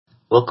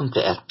Welcome to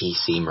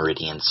FPC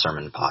Meridian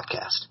Sermon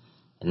Podcast.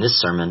 In this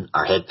sermon,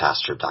 our head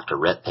pastor, Dr.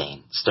 Rhett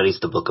Payne, studies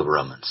the book of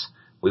Romans.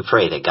 We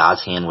pray that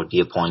God's hand would be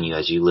upon you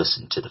as you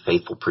listen to the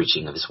faithful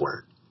preaching of His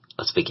Word.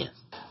 Let's begin.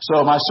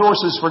 So my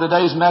sources for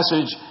today's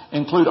message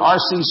include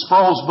R.C.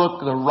 Sproul's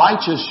book, The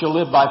Righteous Shall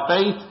Live by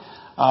Faith,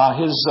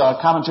 his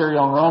commentary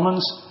on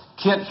Romans,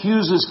 Kent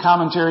Hughes'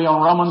 commentary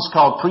on Romans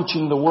called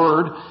Preaching the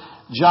Word,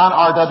 John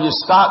R.W.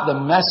 Stott, The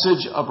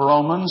Message of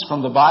Romans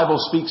from the Bible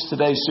Speaks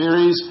Today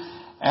series,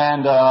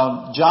 and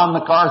John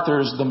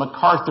MacArthur's The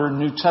MacArthur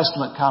New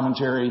Testament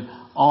commentary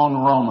on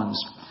Romans.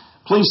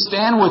 Please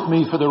stand with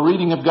me for the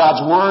reading of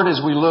God's Word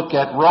as we look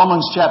at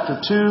Romans chapter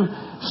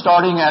 2,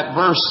 starting at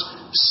verse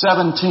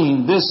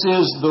 17. This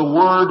is the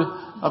Word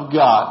of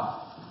God.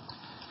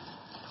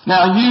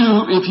 Now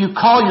if you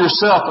call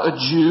yourself a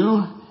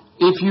Jew,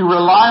 if you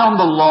rely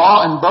on the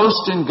law and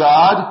boast in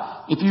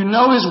God, if you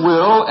know His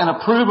will and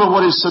approve of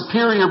what is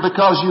superior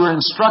because you are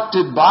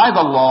instructed by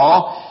the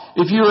law,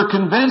 if you are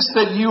convinced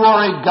that you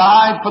are a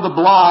guide for the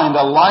blind,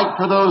 a light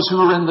for those who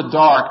are in the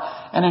dark,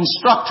 an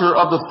instructor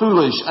of the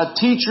foolish, a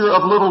teacher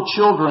of little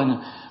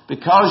children,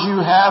 because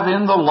you have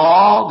in the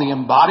law the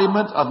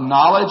embodiment of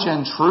knowledge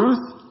and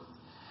truth,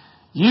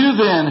 you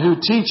then who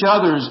teach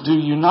others, do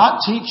you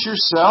not teach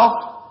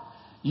yourself?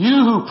 You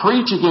who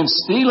preach against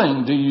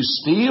stealing, do you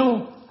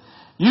steal?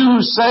 You who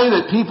say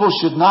that people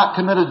should not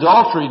commit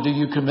adultery, do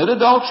you commit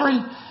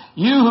adultery?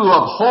 You who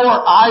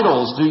abhor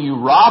idols, do you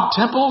rob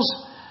temples?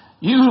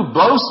 You who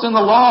boast in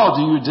the law,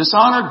 do you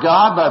dishonor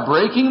God by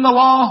breaking the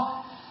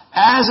law?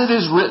 As it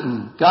is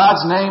written,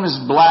 God's name is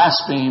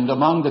blasphemed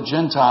among the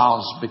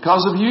Gentiles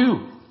because of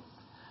you.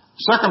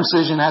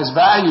 Circumcision has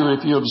value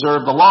if you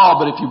observe the law,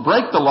 but if you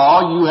break the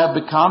law, you have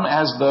become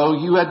as though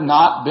you had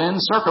not been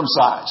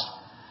circumcised.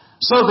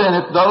 So then,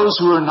 if those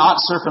who are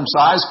not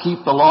circumcised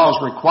keep the law's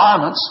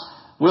requirements,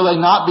 will they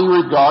not be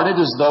regarded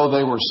as though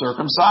they were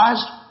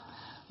circumcised?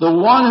 The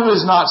one who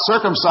is not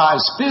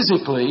circumcised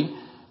physically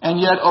and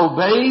yet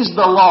obeys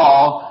the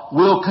law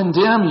will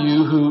condemn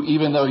you who,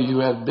 even though you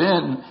have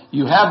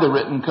the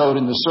written code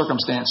in the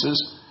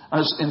circumstances,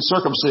 in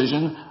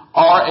circumcision,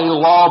 are a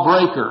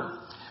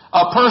lawbreaker.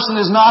 A person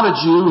is not a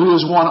Jew who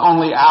is one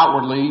only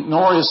outwardly,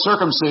 nor is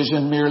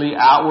circumcision merely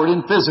outward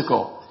and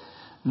physical.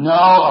 No,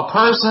 a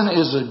person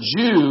is a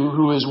Jew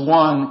who is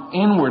one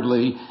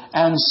inwardly,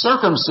 and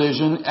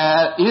circumcision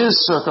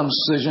is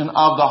circumcision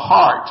of the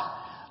heart,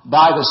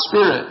 by the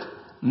Spirit,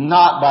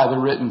 not by the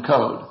written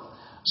code.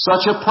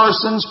 Such a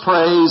person's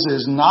praise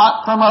is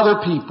not from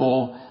other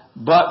people,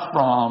 but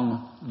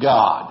from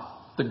God.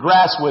 The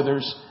grass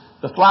withers,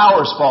 the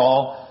flowers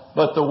fall,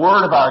 but the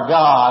word of our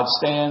God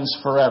stands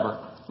forever.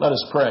 Let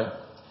us pray.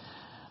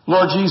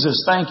 Lord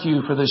Jesus, thank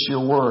you for this,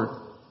 your word.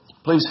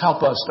 Please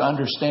help us to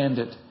understand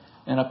it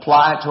and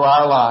apply it to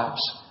our lives.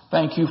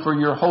 Thank you for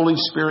your Holy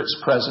Spirit's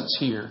presence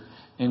here.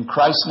 In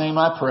Christ's name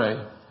I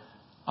pray.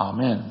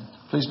 Amen.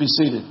 Please be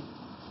seated.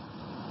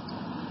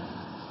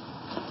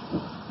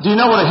 Do you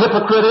know what a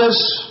hypocrite is?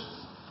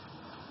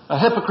 A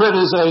hypocrite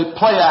is a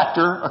play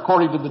actor,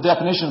 according to the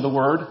definition of the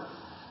word.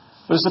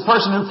 But it's the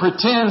person who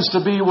pretends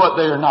to be what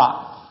they are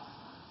not.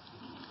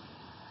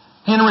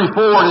 Henry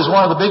Ford is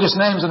one of the biggest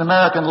names in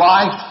American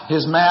life.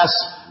 His mass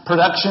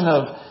production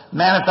of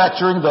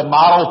manufacturing the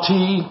Model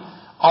T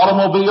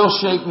automobile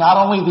shaped not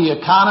only the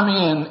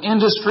economy and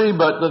industry,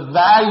 but the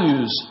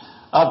values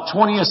of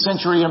 20th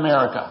century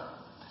America.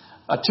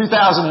 A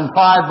 2005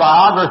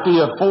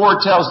 biography of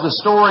Ford tells the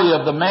story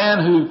of the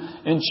man who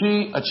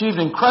achieved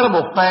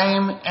incredible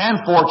fame and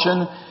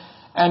fortune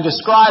and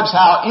describes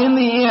how in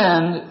the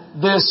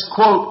end this,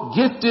 quote,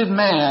 gifted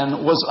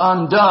man was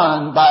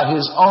undone by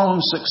his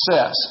own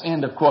success,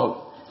 end of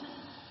quote.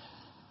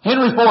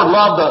 Henry Ford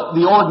loved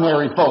the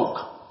ordinary folk.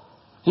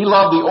 He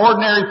loved the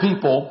ordinary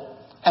people,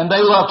 and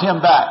they loved him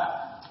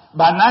back.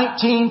 By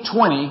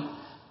 1920,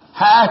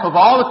 half of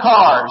all the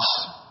cars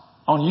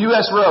on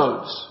U.S.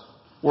 roads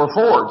were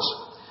Fords.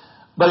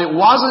 But it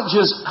wasn't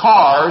just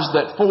cars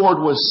that Ford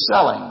was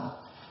selling.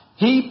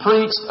 He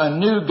preached a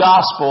new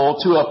gospel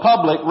to a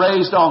public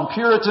raised on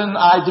Puritan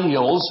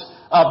ideals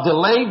of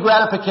delayed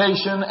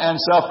gratification and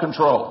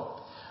self-control.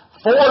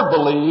 Ford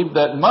believed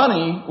that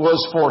money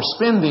was for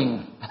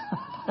spending.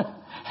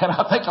 And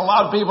I think a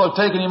lot of people have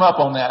taken him up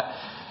on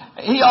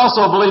that. He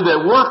also believed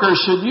that workers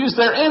should use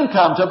their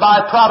income to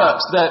buy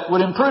products that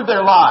would improve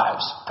their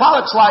lives.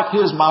 Products like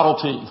his Model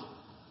T.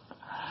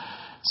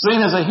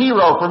 Seen as a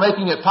hero for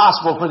making it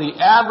possible for the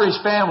average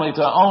family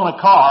to own a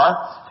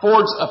car,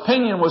 Ford's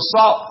opinion was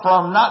sought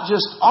from not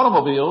just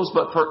automobiles,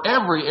 but for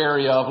every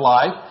area of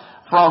life,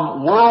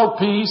 from world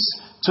peace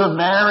to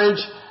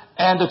marriage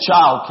and to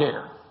child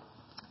care.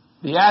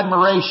 The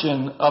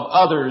admiration of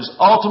others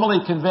ultimately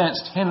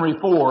convinced Henry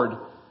Ford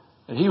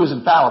that he was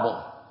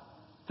infallible,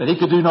 that he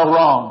could do no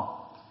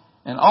wrong.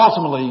 And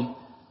ultimately,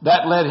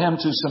 that led him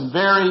to some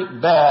very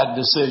bad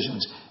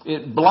decisions.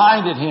 It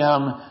blinded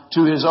him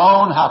to his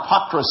own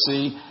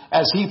hypocrisy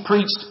as he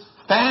preached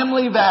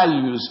family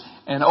values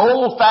and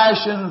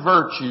old-fashioned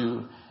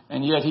virtue,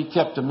 and yet he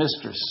kept a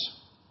mistress.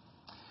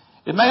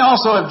 It may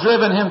also have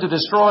driven him to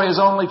destroy his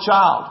only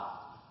child.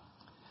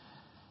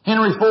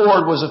 Henry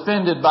Ford was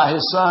offended by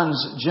his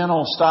son's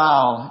gentle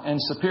style and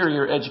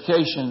superior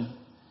education,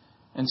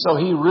 and so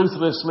he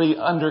ruthlessly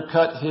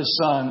undercut his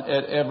son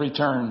at every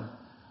turn,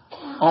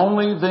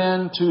 only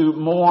then to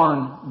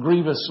mourn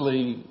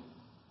grievously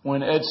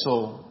when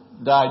Edsel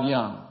died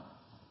young.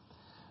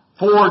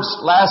 Ford's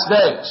last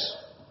days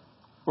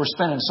were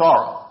spent in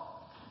sorrow.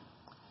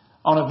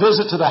 On a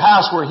visit to the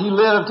house where he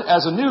lived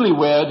as a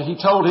newlywed, he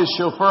told his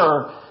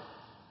chauffeur,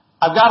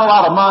 "I've got a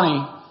lot of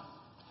money,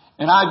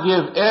 and I'd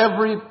give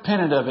every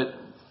penny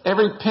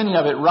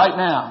of it right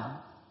now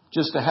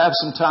just to have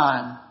some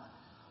time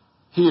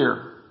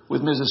here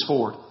with Mrs.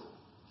 Ford."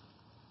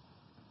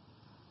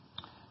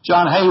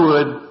 John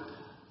Haywood,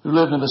 who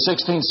lived in the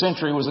 16th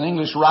century, was an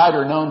English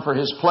writer known for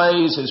his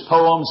plays, his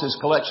poems, his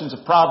collections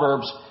of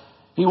proverbs.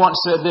 He once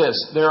said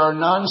this, "There are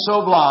none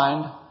so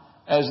blind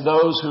as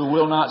those who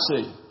will not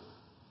see."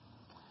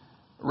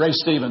 Ray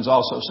Stevens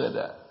also said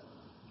that.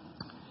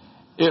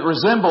 It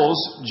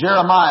resembles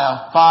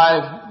Jeremiah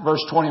 5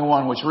 verse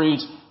 21, which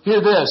reads, "Hear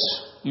this,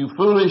 you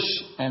foolish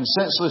and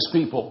senseless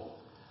people,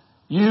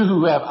 you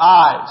who have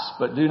eyes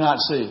but do not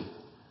see,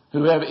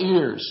 who have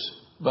ears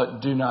but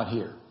do not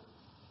hear."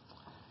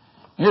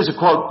 Here's a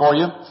quote for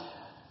you.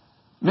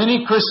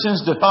 "Many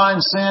Christians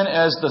define sin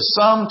as the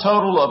sum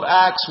total of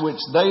acts which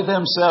they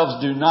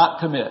themselves do not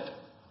commit."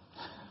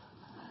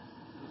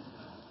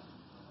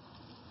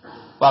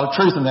 A lot of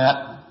truth in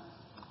that.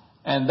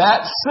 And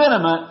that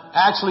sentiment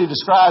actually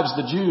describes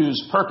the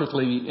Jews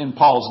perfectly in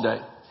Paul's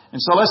day. And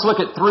so let's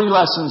look at 3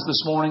 lessons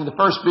this morning. The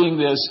first being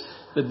this,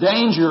 the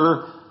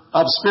danger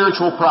of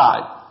spiritual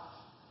pride.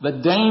 The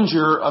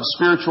danger of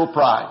spiritual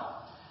pride.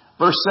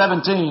 Verse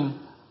 17,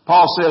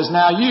 Paul says,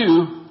 "Now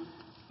you,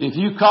 if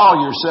you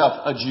call yourself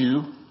a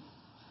Jew,"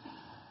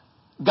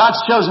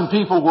 God's chosen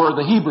people were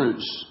the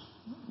Hebrews.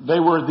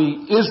 They were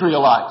the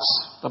Israelites.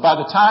 But by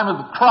the time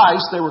of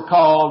Christ, they were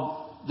called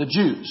the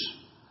Jews.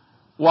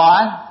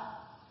 Why?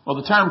 Well,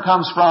 the term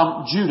comes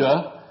from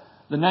Judah,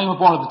 the name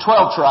of one of the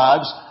 12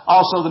 tribes,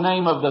 also the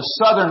name of the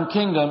southern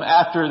kingdom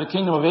after the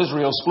kingdom of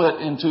Israel split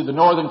into the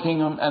northern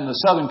kingdom and the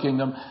southern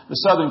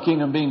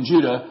kingdom being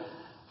Judah,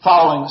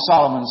 following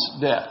Solomon's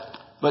death.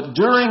 But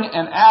during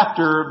and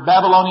after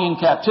Babylonian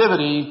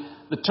captivity,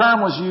 the term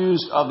was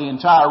used of the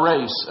entire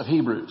race of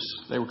Hebrews.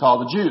 They were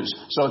called the Jews.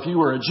 So if you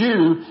were a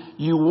Jew,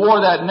 you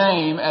wore that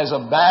name as a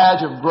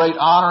badge of great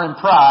honor and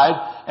pride.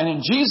 And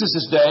in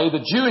Jesus' day, the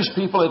Jewish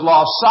people had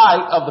lost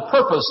sight of the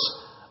purpose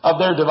of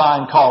their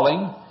divine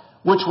calling,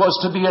 which was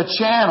to be a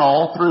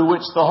channel through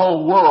which the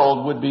whole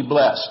world would be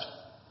blessed.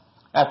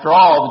 After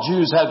all, the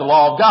Jews had the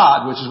law of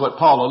God, which is what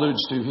Paul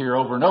alludes to here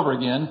over and over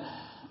again,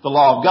 the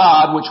law of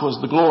God, which was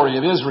the glory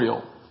of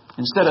Israel.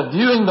 Instead of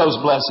viewing those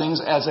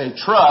blessings as a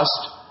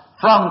trust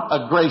from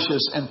a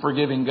gracious and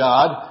forgiving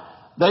God,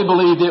 they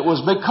believed it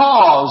was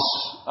because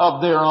of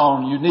their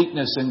own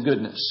uniqueness and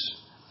goodness.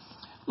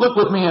 Look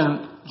with me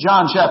in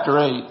John chapter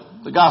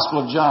 8, the Gospel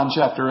of John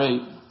chapter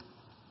 8.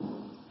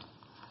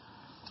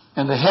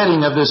 And the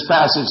heading of this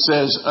passage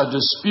says, "A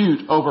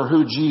dispute over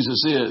who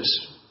Jesus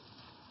is."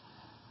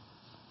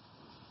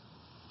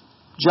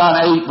 John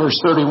 8 verse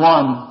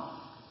 31.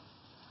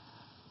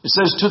 It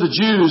says, "To the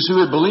Jews who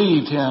had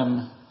believed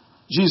him,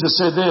 Jesus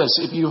said this,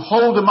 'If you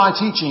hold to my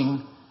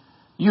teaching,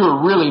 you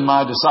are really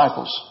my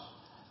disciples.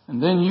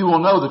 And then you will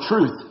know the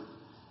truth,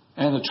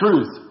 and the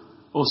truth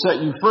will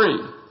set you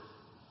free.'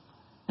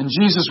 And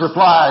Jesus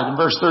replied in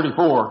verse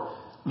 34,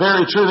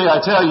 'Very truly I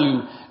tell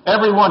you,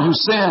 everyone who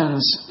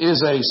sins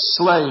is a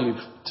slave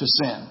to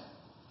sin.'"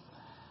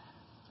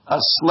 A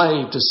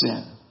slave to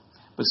sin.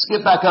 But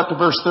skip back up to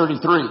verse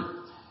 33,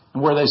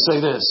 and where they say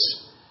this,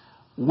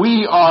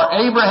 "We are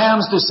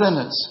Abraham's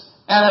descendants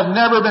and have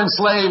never been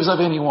slaves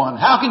of anyone.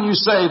 How can you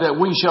say that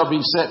we shall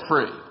be set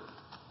free?"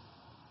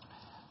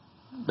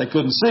 They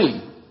couldn't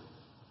see.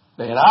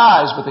 They had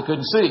eyes, but they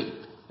couldn't see.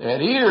 They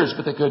had ears,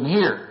 but they couldn't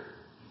hear.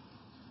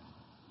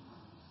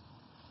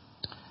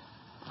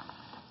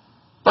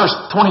 Verse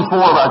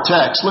 24 of our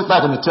text. Look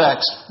back in the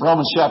text.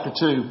 Romans chapter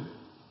 2.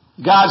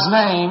 "God's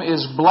name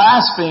is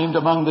blasphemed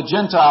among the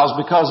Gentiles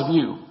because of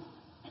you."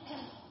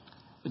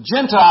 The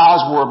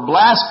Gentiles were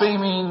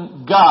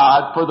blaspheming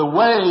God for the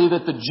way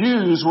that the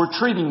Jews were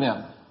treating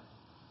them.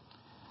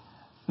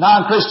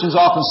 Non-Christians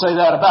often say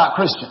that about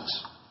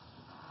Christians.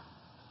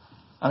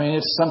 I mean,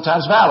 it's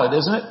sometimes valid,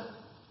 isn't it?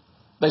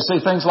 They say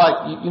things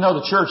like,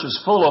 the church is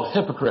full of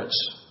hypocrites.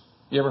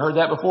 You ever heard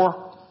that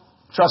before?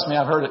 Trust me,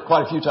 I've heard it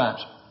quite a few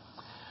times.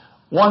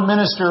 One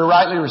minister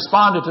rightly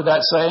responded to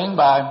that saying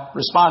by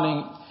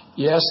responding,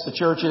 "Yes, the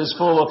church is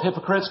full of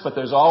hypocrites, but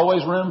there's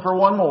always room for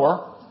one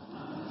more."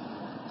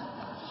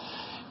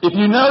 If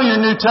you know your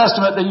New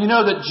Testament, then you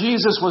know that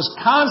Jesus was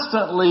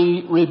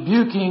constantly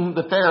rebuking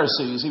the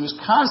Pharisees. He was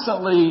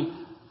constantly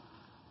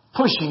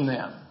pushing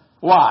them.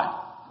 Why?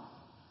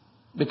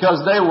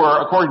 Because they were,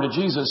 according to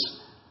Jesus,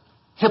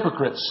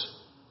 hypocrites.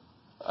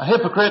 A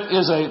hypocrite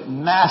is a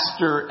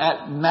master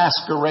at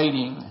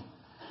masquerading.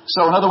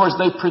 So in other words,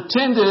 they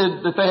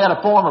pretended that they had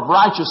a form of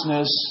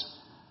righteousness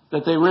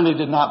that they really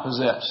did not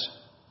possess.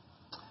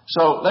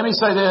 So let me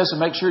say this and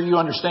make sure you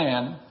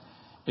understand.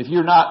 If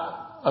you're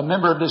not a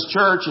member of this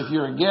church, if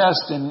you're a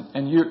guest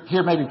and you're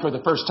here maybe for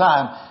the first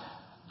time,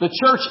 the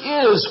church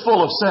is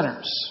full of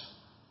sinners,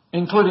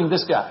 including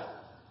this guy.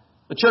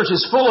 The church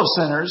is full of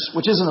sinners,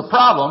 which isn't a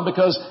problem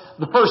because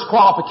the first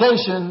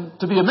qualification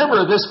to be a member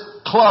of this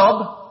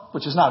club,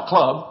 which is not a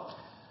club,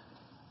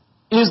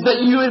 is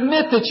that you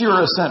admit that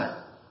you're a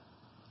sinner.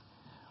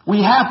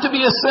 We have to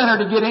be a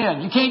sinner to get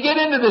in. You can't get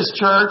into this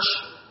church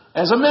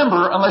as a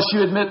member unless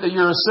you admit that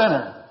you're a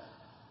sinner.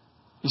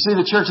 You see,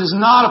 the church is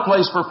not a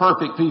place for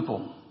perfect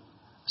people.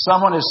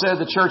 Someone has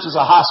said the church is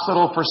a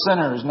hospital for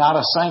sinners, not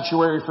a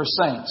sanctuary for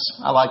saints.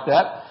 I like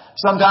that.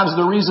 Sometimes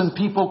the reason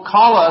people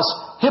call us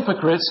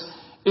hypocrites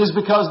is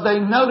because they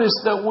notice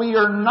that we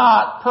are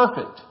not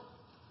perfect.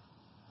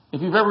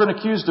 If you've ever been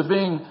accused of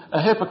being a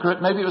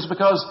hypocrite, maybe it was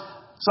because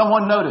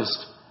someone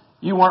noticed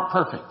you weren't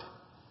perfect.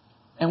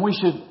 And we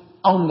should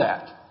own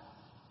that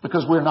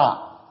because we're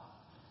not.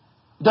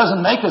 It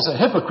doesn't make us a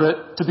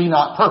hypocrite to be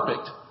not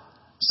perfect,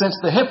 since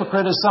the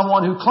hypocrite is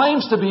someone who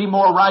claims to be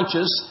more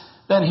righteous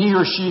than he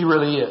or she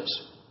really is.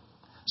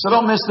 So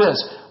don't miss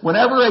this.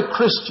 Whenever a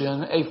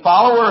Christian, a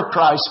follower of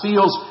Christ,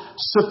 feels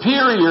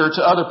superior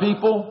to other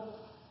people,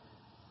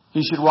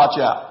 he should watch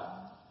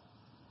out.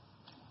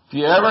 If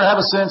you ever have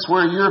a sense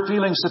where you're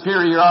feeling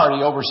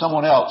superiority over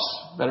someone else,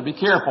 better be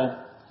careful,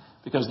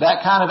 because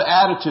that kind of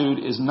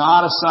attitude is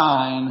not a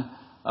sign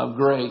of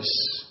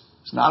grace.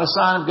 It's not a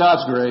sign of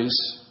God's grace.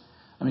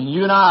 I mean,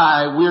 you and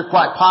I, we're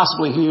quite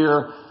possibly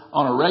here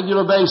on a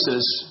regular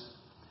basis,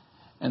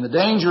 and the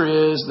danger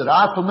is that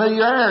our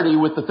familiarity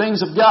with the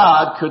things of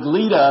God could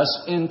lead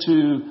us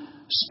into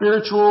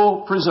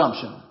spiritual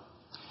presumption.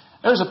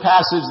 There's a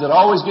passage that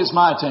always gets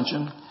my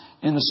attention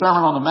in the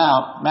Sermon on the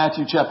Mount,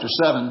 Matthew chapter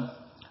 7,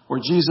 where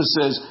Jesus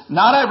says,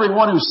 "Not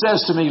everyone who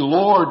says to me,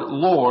 'Lord,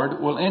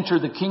 Lord,' will enter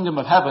the kingdom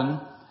of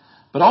heaven,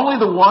 but only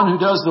the one who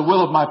does the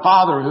will of my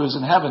Father who is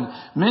in heaven.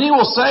 Many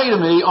will say to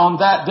me on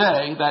that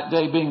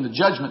day being the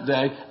judgment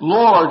day,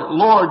 'Lord,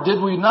 Lord,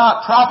 did we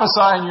not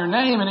prophesy in your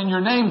name, and in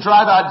your name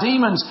drive out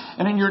demons,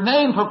 and in your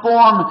name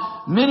perform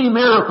many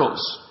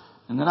miracles?'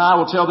 And then I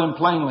will tell them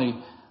plainly,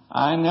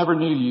 'I never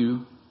knew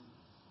you.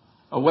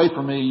 Away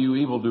from me, you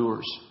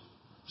evildoers.'"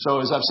 So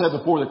as I've said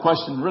before, the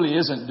question really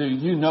isn't, do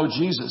you know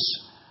Jesus?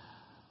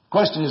 The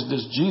question is,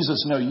 does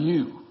Jesus know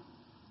you?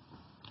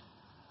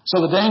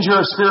 So the danger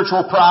of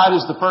spiritual pride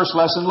is the first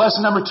lesson.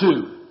 Lesson number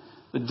 2,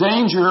 the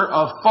danger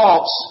of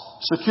false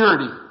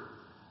security.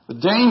 The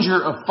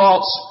danger of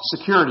false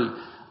security.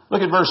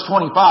 Look at verse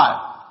 25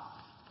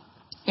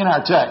 in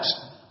our text.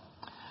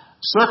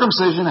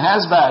 "Circumcision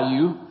has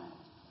value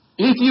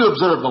if you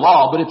observe the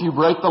law, but if you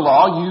break the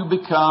law,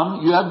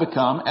 you have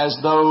become as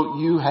though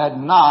you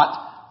had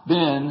not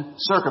been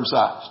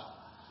circumcised."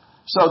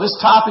 So this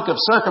topic of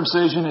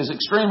circumcision is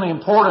extremely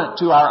important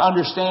to our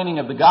understanding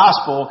of the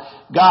gospel.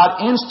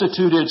 God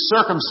instituted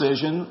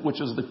circumcision, which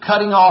is the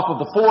cutting off of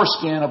the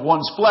foreskin of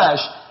one's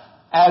flesh,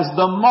 as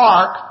the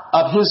mark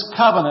of His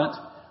covenant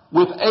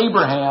with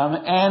Abraham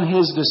and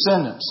his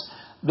descendants.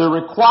 The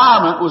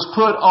requirement was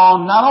put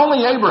on not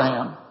only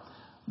Abraham,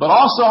 but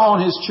also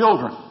on his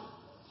children.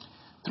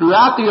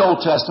 Throughout the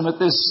Old Testament,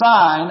 this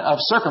sign of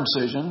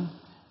circumcision,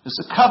 this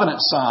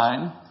covenant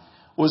sign,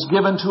 was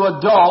given to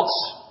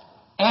adults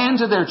and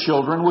to their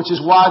children, which is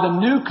why the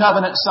new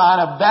covenant sign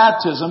of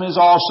baptism is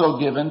also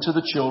given to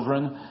the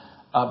children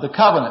of the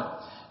covenant.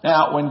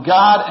 Now, when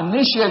God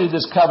initiated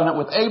this covenant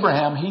with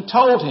Abraham,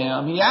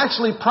 He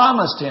actually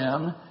promised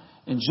him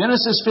in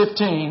Genesis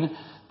 15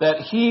 that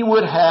he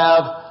would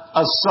have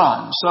a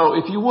son. So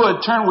if you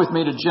would, turn with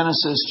me to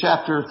Genesis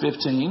chapter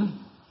 15.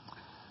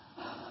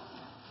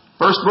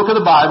 First book of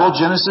the Bible,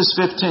 Genesis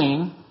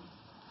 15,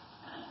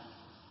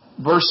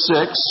 verse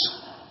 6.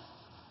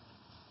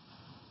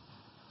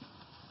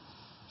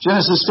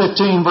 Genesis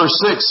 15 verse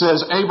 6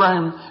 says,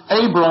 Abram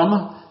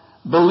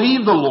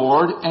believed the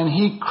Lord, and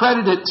He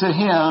credited to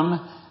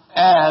him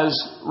as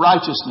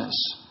righteousness.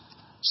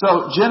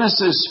 So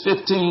Genesis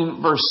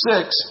 15 verse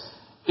 6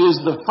 is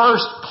the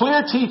first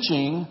clear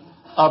teaching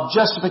of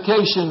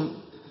justification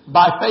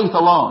by faith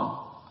alone.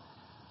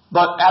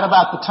 But at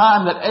about the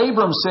time that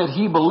Abram said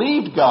he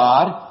believed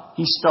God,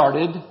 he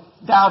started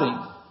doubting.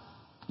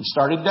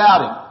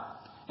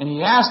 And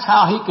he asked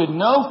how he could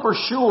know for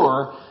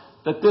sure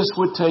that this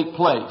would take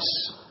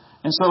place.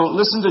 And so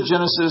listen to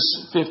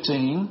Genesis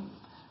 15,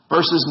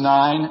 verses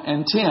 9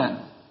 and 10.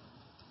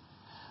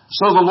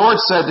 So the Lord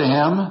said to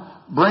him,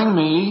 "Bring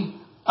me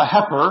a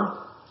heifer,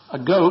 a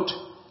goat,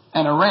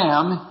 and a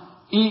ram,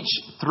 each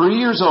 3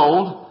 years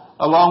old,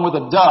 along with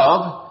a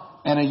dove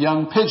and a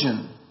young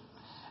pigeon."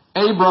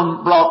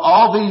 Abram brought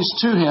all these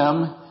to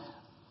him,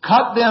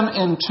 cut them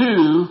in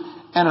two,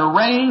 and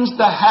arranged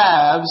the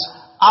halves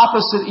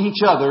opposite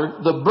each other.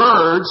 The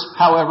birds,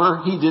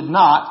 however, he did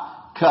not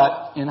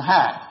cut in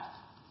half.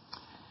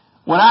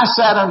 When I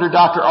sat under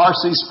Dr.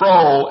 R.C.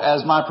 Sproul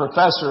as my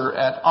professor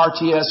at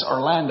RTS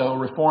Orlando,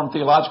 Reformed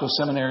Theological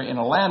Seminary in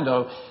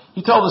Orlando,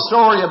 he told a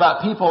story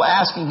about people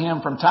asking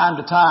him from time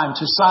to time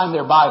to sign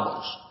their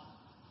Bibles.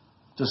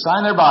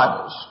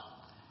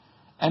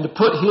 And to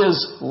put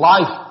his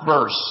life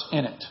verse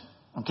in it.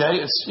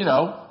 Okay, it's,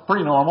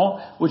 pretty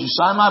normal. Would you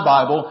sign my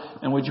Bible,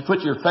 and would you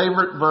put your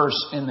favorite verse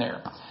in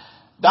there?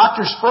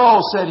 Dr.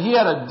 Sproul said he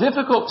had a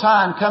difficult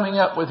time coming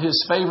up with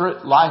his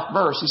favorite life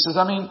verse. He says,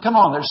 come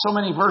on, there's so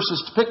many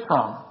verses to pick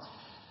from.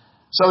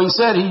 So he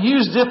said he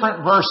used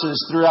different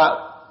verses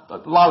throughout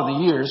a lot of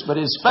the years, but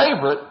his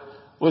favorite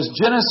was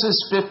Genesis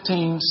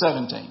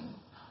 15:17.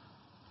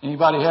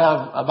 Anybody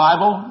have a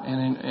Bible?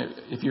 And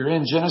if you're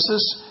in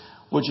Genesis,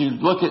 would you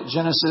look at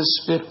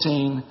Genesis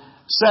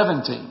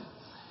 15:17?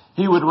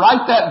 He would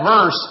write that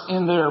verse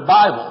in their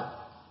Bible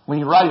when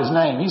he write his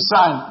name. He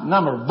signed a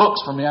number of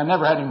books for me. I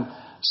never had him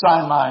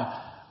sign my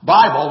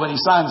Bible, but he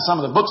signed some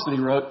of the books that he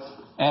wrote.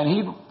 And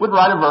he would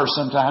write a verse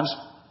sometimes.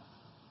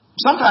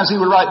 Sometimes he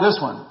would write this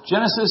one,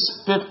 Genesis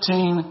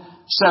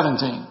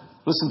 15:17.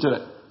 Listen to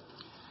it.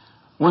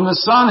 When the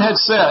sun had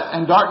set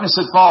and darkness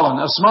had fallen,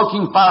 a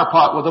smoking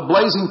firepot with a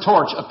blazing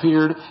torch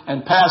appeared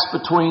and passed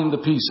between the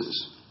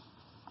pieces.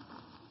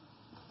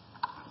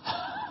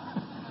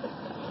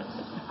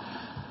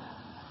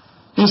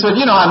 He said,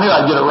 I knew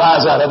I'd get a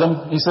rise out of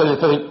them. He said,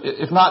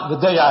 if not the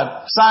day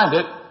I signed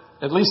it,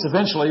 at least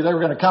eventually they were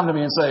going to come to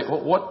me and say,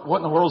 what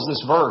in the world is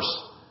this verse?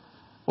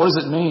 What does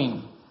it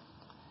mean?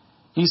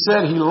 He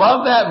said he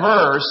loved that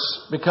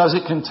verse because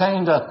it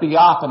contained a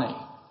theophany.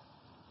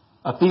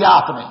 A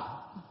theophany.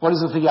 What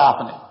is a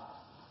theophany?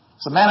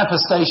 It's a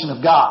manifestation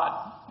of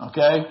God.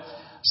 Okay?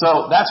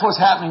 So that's what's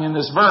happening in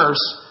this verse.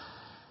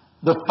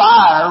 The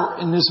fire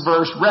in this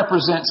verse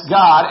represents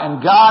God,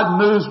 and God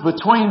moves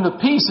between the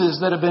pieces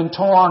that have been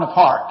torn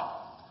apart.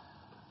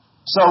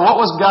 So what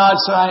was God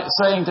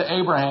saying to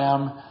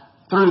Abraham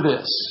through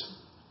this?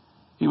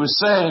 He was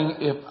saying,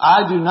 if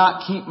I do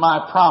not keep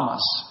my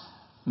promise,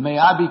 may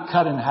I be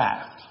cut in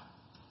half.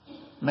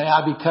 May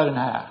I be cut in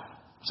half.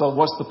 So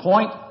what's the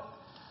point?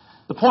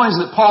 The point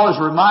is that Paul is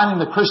reminding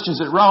the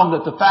Christians at Rome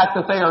that the fact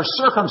that they are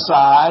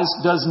circumcised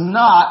does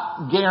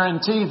not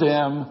guarantee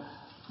them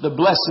the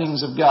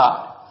blessings of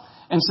God.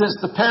 And since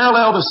the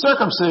parallel to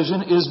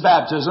circumcision is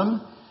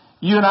baptism,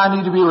 you and I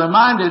need to be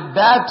reminded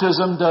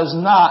baptism does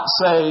not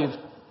save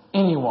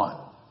anyone.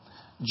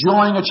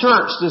 Joining a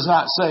church does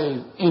not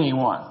save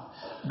anyone.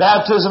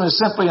 Baptism is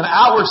simply an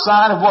outward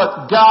sign of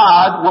what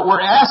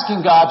we're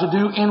asking God to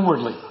do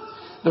inwardly.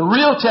 The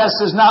real test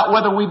is not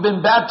whether we've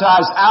been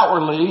baptized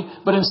outwardly,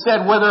 but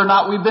instead whether or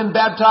not we've been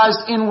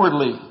baptized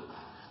inwardly.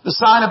 The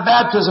sign of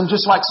baptism,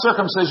 just like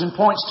circumcision,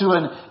 points to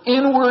an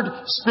inward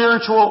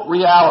spiritual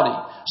reality.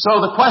 So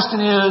the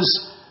question is,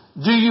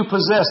 do you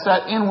possess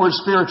that inward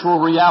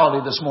spiritual reality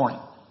this morning?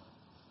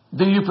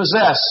 Do you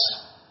possess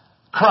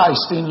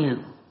Christ in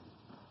you?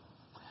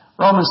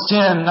 Romans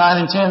 10:9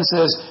 and 10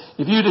 says,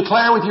 if you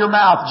declare with your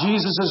mouth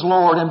Jesus is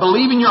Lord and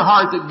believe in your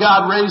heart that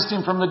God raised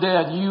Him from the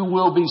dead, you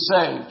will be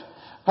saved.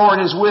 For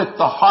it is with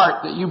the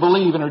heart that you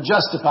believe and are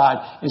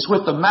justified. It's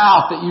with the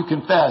mouth that you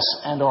confess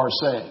and are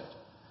saved.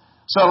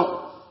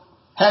 So,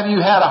 have you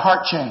had a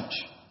heart change?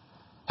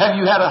 Have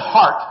you had a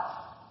heart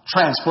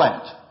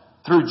transplant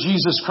through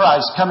Jesus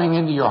Christ coming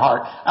into your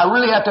heart? I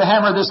really have to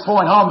hammer this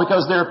point home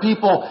because there are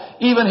people,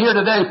 even here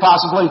today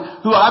possibly,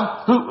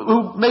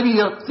 who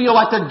maybe feel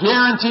like they're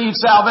guaranteed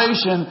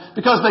salvation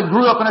because they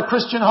grew up in a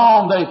Christian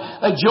home. They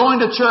joined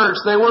a church.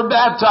 They were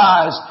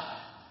baptized.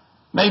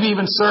 Maybe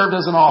even served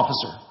as an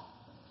officer.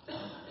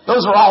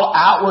 Those are all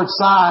outward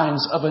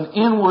signs of an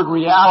inward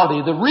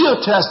reality. The real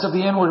test of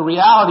the inward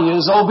reality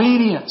is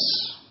obedience.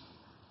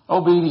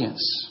 Obedience.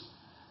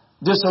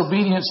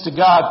 Disobedience to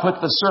God put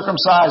the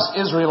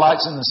circumcised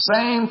Israelites in the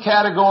same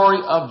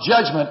category of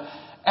judgment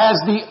as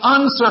the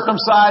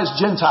uncircumcised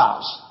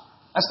Gentiles.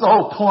 That's the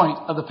whole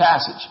point of the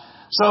passage.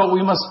 So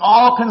we must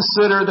all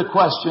consider the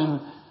question,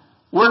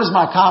 where does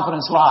my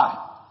confidence lie?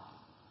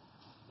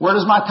 Where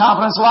does my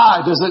confidence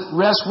lie? Does it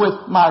rest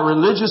with my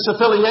religious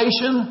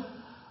affiliation?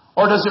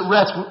 Or does it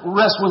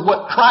rest with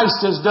what Christ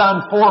has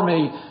done for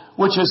me,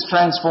 which has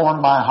transformed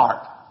my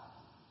heart?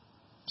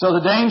 So the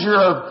danger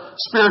of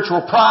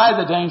spiritual pride,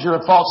 the danger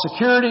of false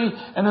security,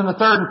 and then the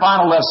third and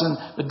final lesson,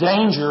 the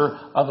danger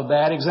of a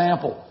bad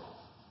example.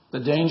 The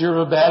danger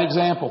of a bad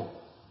example.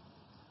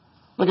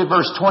 Look at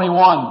verse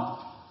 21.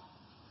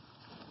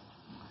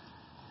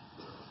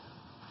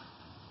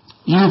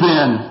 You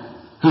then,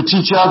 who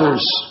teach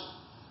others,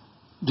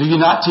 do you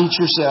not teach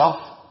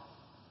yourself?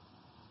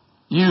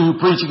 You who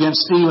preach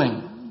against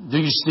stealing, do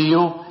you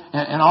steal?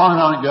 And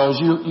on it goes.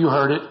 You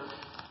heard it.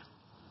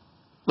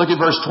 Look at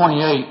verse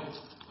 28.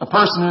 A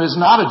person who is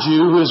not a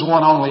Jew, who is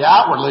one only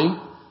outwardly,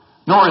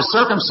 nor is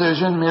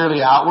circumcision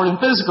merely outward and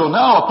physical.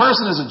 No, a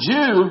person is a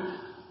Jew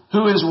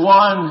who is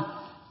one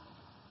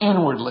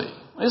inwardly.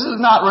 This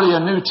is not really a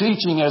new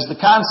teaching, as the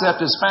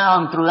concept is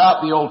found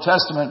throughout the Old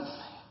Testament.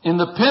 In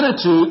the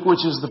Pentateuch,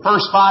 which is the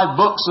first 5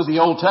 books of the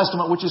Old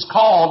Testament, which is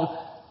called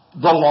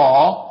the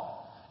Law,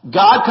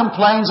 God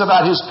complains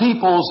about His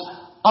people's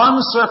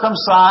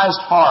uncircumcised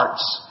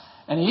hearts.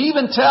 And He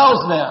even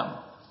tells them,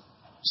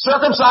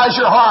 circumcise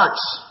your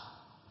hearts.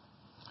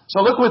 So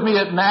look with me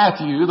at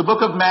Matthew, the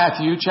book of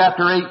Matthew,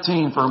 chapter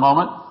 18 for a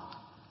moment.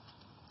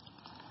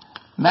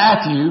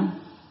 Matthew,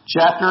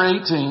 chapter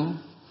 18.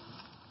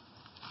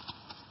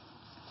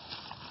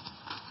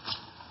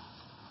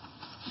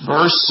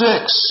 Verse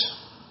 6.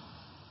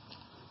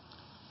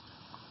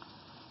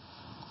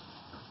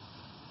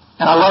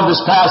 And I love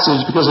this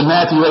passage because in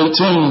Matthew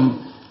 18,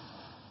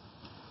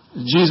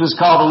 Jesus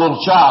called a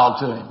little child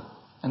to him.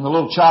 And the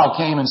little child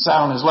came and sat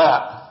on his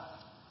lap.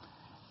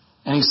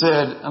 And he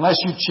said, unless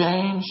you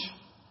change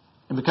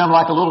and become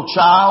like a little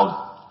child,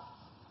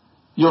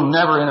 you'll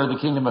never enter the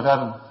kingdom of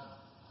heaven.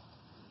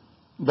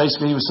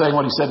 Basically, he was saying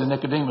what he said to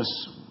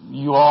Nicodemus.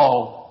 You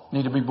all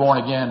need to be born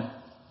again.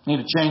 You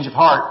need a change of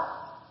heart.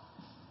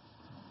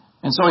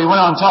 And so he went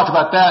on and talked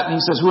about that. And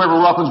he says, whoever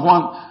welcomes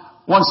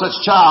one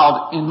such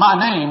child in my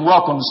name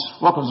welcomes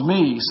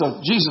me. So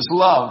Jesus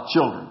loved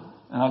children.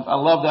 And I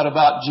love that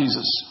about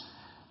Jesus.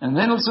 And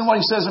then listen to what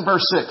he says in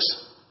verse 6.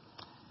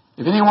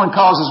 If anyone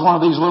causes one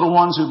of these little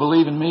ones who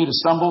believe in me to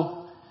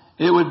stumble,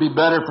 it would be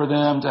better for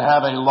them to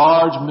have a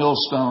large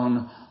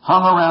millstone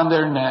hung around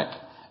their neck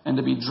and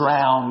to be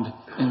drowned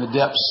in the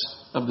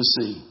depths of the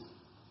sea.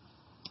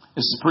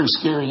 This is a pretty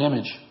scary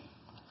image.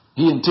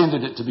 He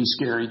intended it to be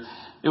scary.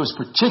 It was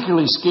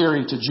particularly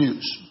scary to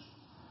Jews.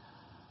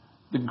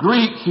 The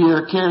Greek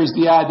here carries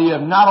the idea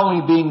of not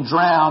only being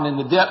drowned in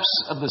the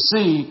depths of the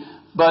sea,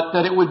 but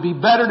that it would be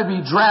better to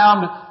be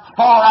drowned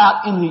far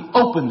out in the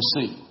open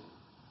sea.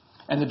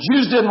 And the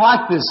Jews didn't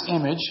like this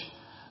image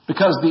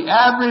because the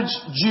average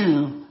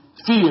Jew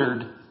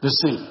feared the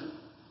sea.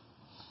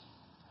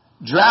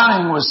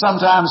 Drowning was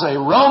sometimes a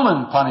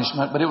Roman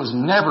punishment, but it was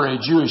never a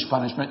Jewish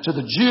punishment. To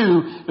the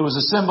Jew, it was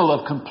a symbol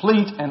of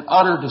complete and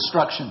utter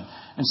destruction.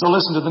 And so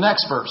listen to the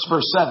next verse,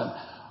 verse 7.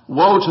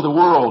 Woe to the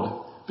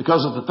world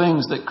because of the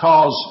things that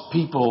cause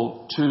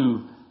people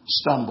to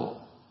stumble.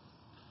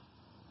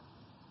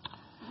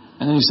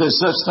 And then he says,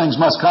 such things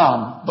must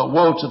come, but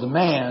woe to the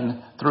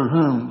man through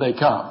whom they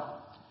come.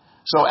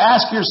 So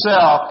ask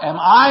yourself, am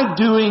I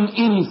doing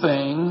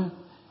anything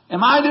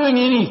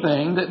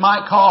that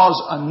might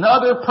cause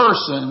another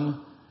person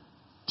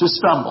to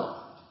stumble,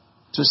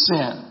 to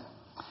sin?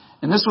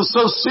 And this was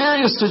so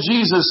serious to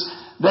Jesus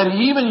that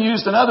he even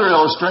used another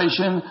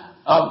illustration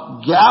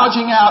of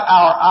gouging out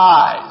our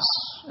eyes.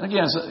 And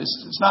again,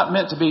 it's not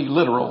meant to be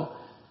literal.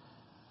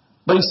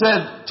 But he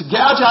said, to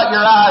gouge out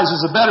your eyes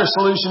is a better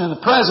solution in the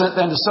present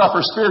than to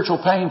suffer spiritual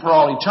pain for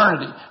all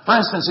eternity. For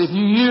instance, if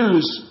you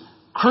use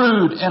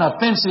crude and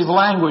offensive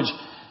language,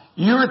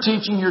 you're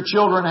teaching your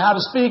children how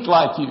to speak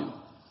like you.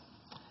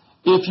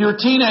 If your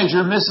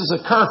teenager misses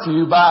a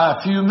curfew by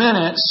a few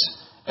minutes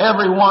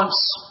every once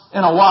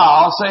in a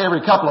while, say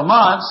every couple of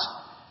months,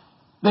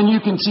 then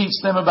you can teach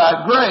them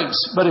about grace.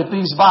 But if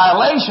these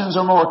violations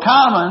are more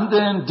common,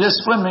 then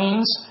discipline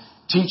means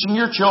teaching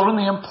your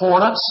children the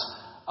importance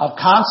of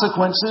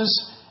consequences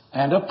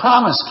and of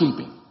promise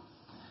keeping.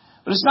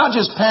 But it's not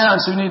just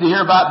parents who need to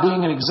hear about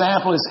being an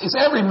example. It's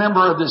every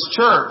member of this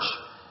church.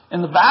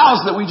 And the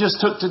vows that we just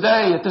took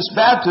today at this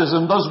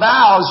baptism, those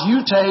vows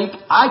you take,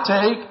 I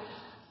take,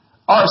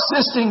 are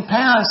assisting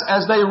parents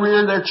as they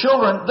rear their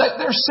children.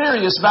 They're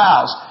serious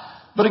vows.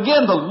 But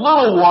again, the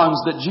little ones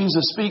that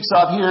Jesus speaks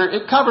of here,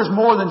 it covers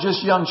more than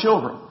just young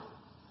children.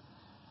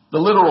 The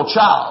literal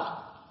child.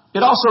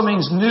 It also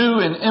means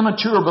new and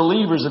immature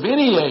believers of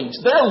any age.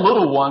 They're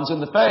little ones in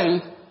the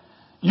faith.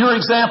 Your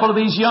example of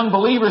these young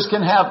believers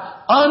can have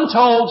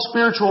untold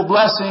spiritual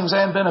blessings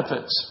and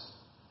benefits.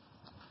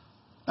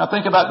 Now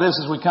think about this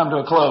as we come to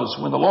a close.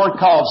 When the Lord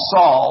called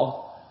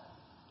Saul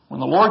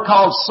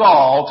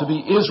to be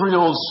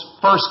Israel's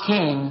first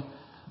king,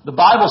 the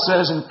Bible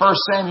says in 1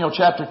 Samuel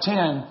chapter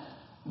 10,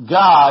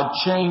 God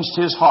changed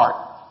his heart.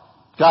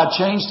 God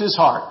changed his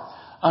heart.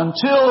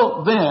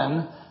 Until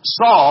then,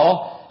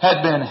 Saul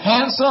had been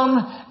handsome,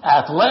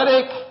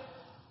 athletic,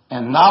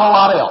 and not a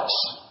lot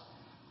else.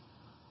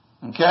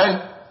 Okay?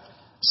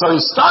 So he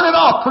started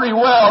off pretty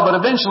well, but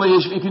eventually,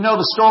 if you know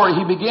the story,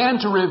 he began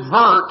to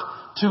revert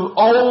to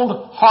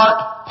old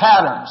heart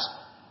patterns.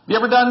 Have you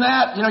ever done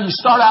that? You know, you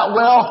start out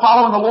well,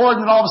 following the Lord,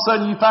 and all of a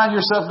sudden you find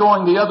yourself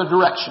going the other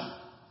direction.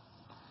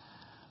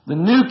 The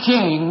new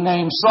king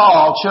named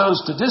Saul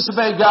chose to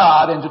disobey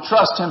God and to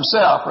trust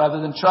himself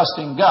rather than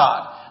trusting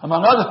God.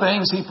 Among other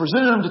things, he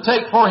presumed to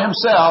take for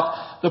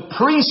himself the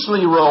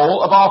priestly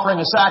role of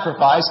offering a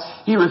sacrifice.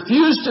 He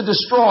refused to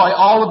destroy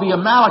all of the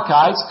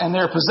Amalekites and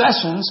their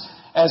possessions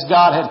as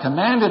God had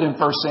commanded in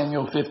 1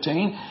 Samuel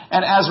 15.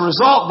 And as a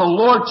result, the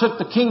Lord took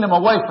the kingdom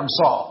away from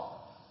Saul.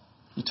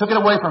 He took it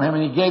away from him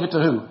and he gave it to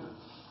who?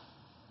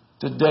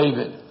 To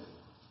David.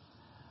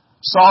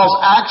 Saul's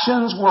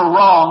actions were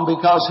wrong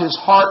because his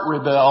heart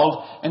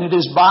rebelled, and it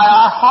is by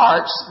our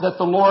hearts that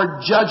the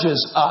Lord judges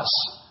us.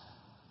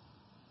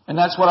 And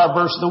that's what our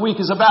verse of the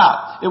week is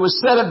about. It was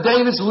said of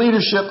David's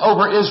leadership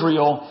over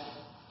Israel,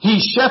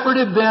 he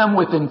shepherded them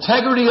with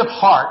integrity of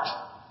heart.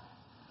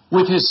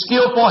 With his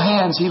skillful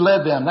hands he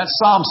led them. That's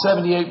Psalm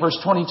 78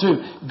 verse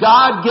 22.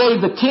 God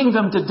gave the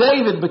kingdom to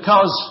David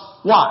because,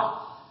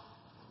 why?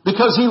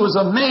 Because he was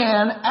a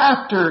man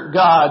after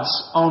God's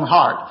own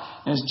heart.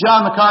 And as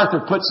John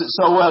MacArthur puts it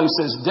so well, he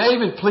says,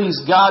 David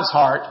pleased God's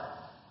heart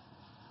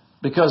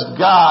because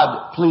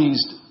God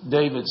pleased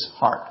David's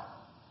heart.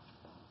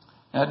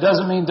 Now, it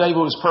doesn't mean David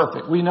was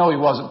perfect. We know he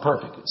wasn't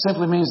perfect. It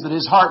simply means that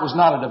his heart was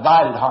not a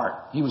divided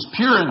heart. He was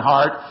pure in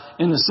heart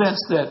in the sense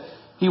that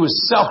he was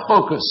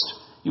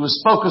self-focused. He was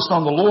focused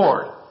on the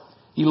Lord.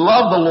 He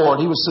loved the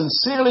Lord. He was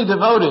sincerely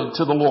devoted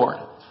to the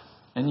Lord.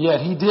 And yet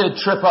he did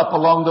trip up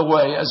along the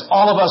way, as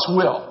all of us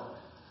will.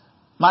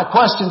 My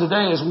question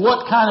today is,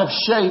 what kind of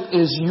shape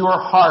is your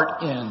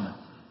heart in?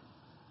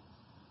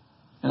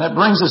 And that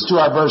brings us to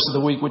our verse of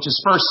the week, which is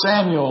 1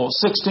 Samuel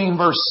 16,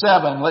 verse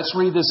 7. Let's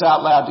read this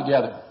out loud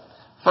together.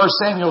 1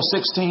 Samuel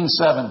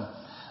 16:7.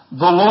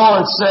 The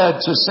Lord said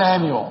to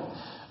Samuel,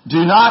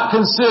 do not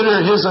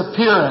consider his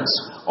appearance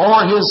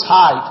or his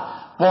height,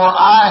 for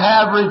I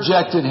have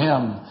rejected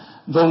him.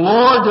 The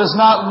Lord does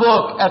not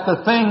look at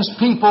the things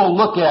people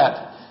look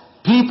at.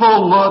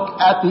 People look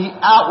at the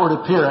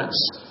outward appearance,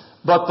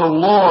 but the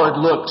Lord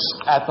looks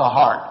at the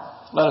heart.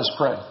 Let us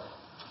pray.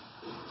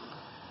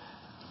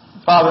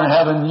 Father in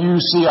heaven, you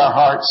see our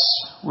hearts.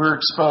 We're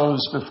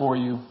exposed before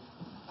you.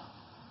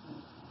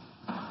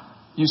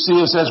 You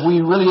see us as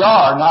we really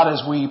are, not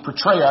as we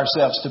portray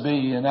ourselves to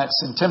be, and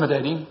that's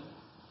intimidating.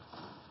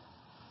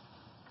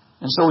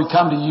 And so we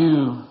come to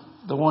you,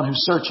 the one who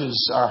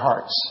searches our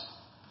hearts,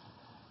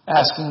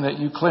 asking that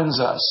you cleanse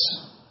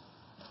us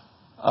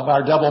of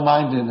our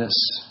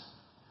double-mindedness,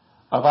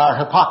 of our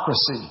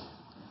hypocrisy,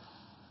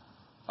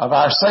 of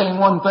our saying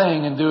one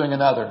thing and doing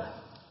another.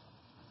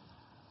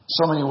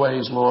 So many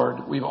ways,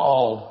 Lord, we've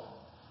all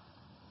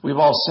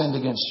sinned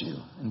against you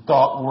in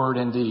thought, word,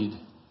 and deed,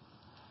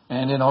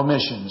 and in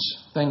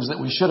omissions, things that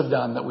we should have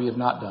done that we have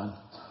not done.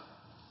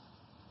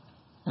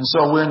 And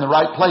so we're in the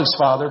right place,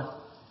 Father.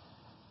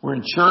 We're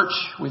in church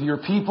with your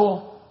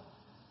people,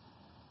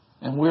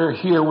 and we're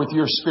here with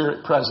your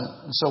Spirit present.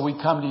 And so we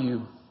come to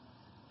you,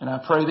 and I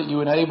pray that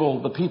you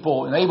enable the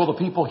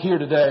people here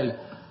today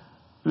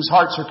whose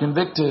hearts are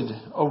convicted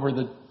over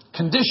the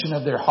condition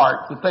of their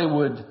heart, that they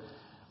would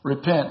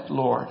repent,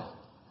 Lord,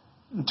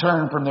 and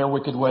turn from their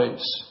wicked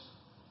ways,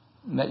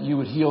 and that you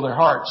would heal their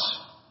hearts,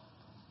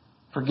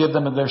 forgive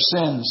them of their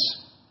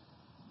sins,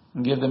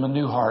 and give them a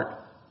new heart.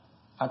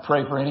 I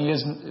pray for any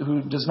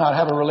who does not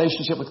have a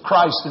relationship with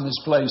Christ in this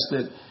place,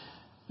 that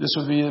this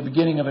would be the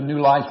beginning of a new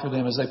life for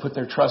them as they put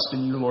their trust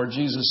in you, Lord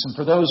Jesus. And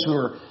for those who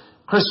are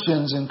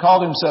Christians and call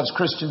themselves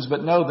Christians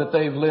but know that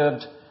they've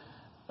lived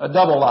a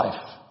double life,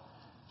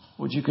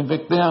 would you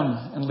convict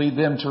them and lead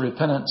them to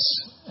repentance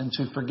and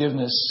to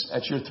forgiveness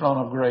at your throne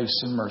of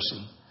grace and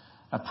mercy.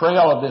 I pray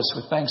all of this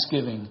with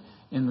thanksgiving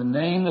in the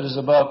name that is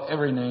above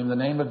every name, the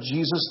name of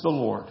Jesus the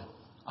Lord.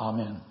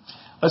 Amen.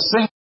 Let's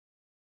sing.